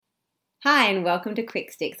Hi and welcome to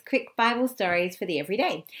Quick Sticks, quick Bible stories for the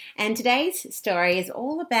everyday. And today's story is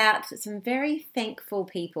all about some very thankful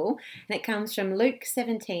people, and it comes from Luke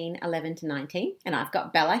 17:11-19, and I've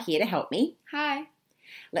got Bella here to help me. Hi.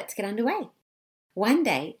 Let's get underway. One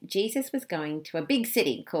day, Jesus was going to a big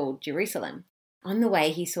city called Jerusalem. On the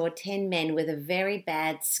way, he saw 10 men with a very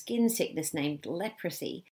bad skin sickness named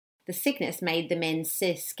leprosy. The sickness made the men's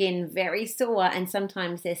skin very sore, and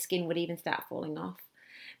sometimes their skin would even start falling off.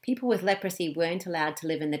 People with leprosy weren't allowed to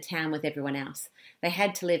live in the town with everyone else. They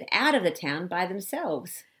had to live out of the town by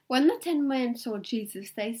themselves. When the 10 men saw Jesus,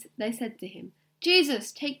 they said to him,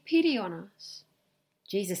 "Jesus, take pity on us."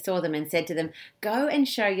 Jesus saw them and said to them, "Go and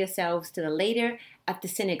show yourselves to the leader of the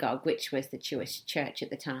synagogue," which was the Jewish church at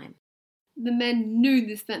the time. The men knew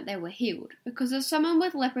this meant they were healed, because if someone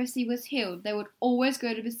with leprosy was healed, they would always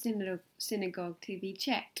go to the synagogue to be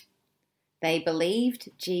checked. They believed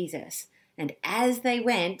Jesus, and as they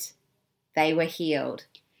went, they were healed.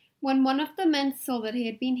 When one of the men saw that he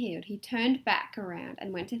had been healed, he turned back around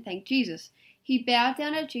and went to thank Jesus. He bowed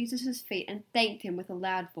down at Jesus' feet and thanked him with a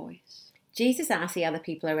loud voice. Jesus asked the other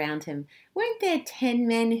people around him, "Weren't there 10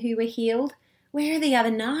 men who were healed? Where are the other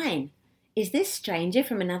 9? Is this stranger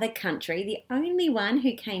from another country the only one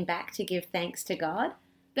who came back to give thanks to God?"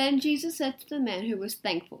 Then Jesus said to the man who was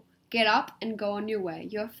thankful, "Get up and go on your way.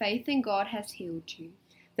 Your faith in God has healed you."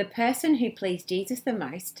 The person who pleased Jesus the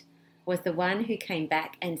most was the one who came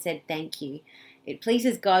back and said thank you. It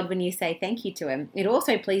pleases God when you say thank you to him. It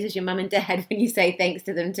also pleases your mum and dad when you say thanks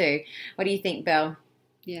to them too. What do you think, Belle?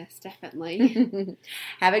 Yes, definitely.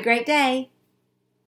 Have a great day.